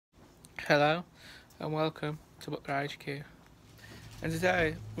Hello and welcome to Butler-HQ, and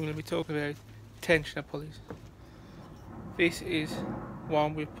today we're going to be talking about tensioner pulleys. This is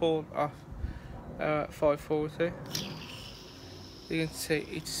one we pulled off 540. You can see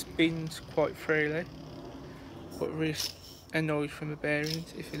it spins quite freely but risks a noise from the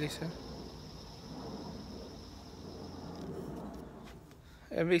bearings if you listen.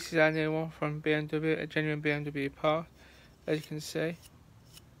 And this is our new one from BMW, a genuine BMW part. As you can see,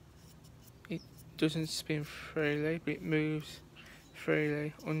 it doesn't spin freely but it moves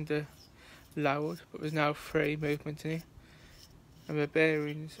freely under load, but there's no free movement in it, and the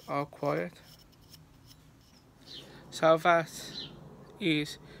bearings are quiet. So that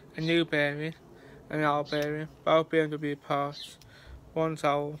is a new bearing and an old bearing, both BMW parts. One's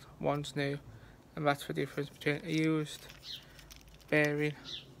old, one's new, and that's the difference between a used bearing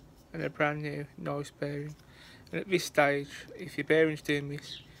and a brand new nice bearing. And at this stage, if your bearing's doing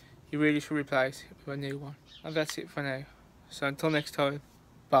this, you really should replace it with a new one. And that's it for now. So until next time,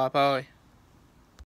 bye bye.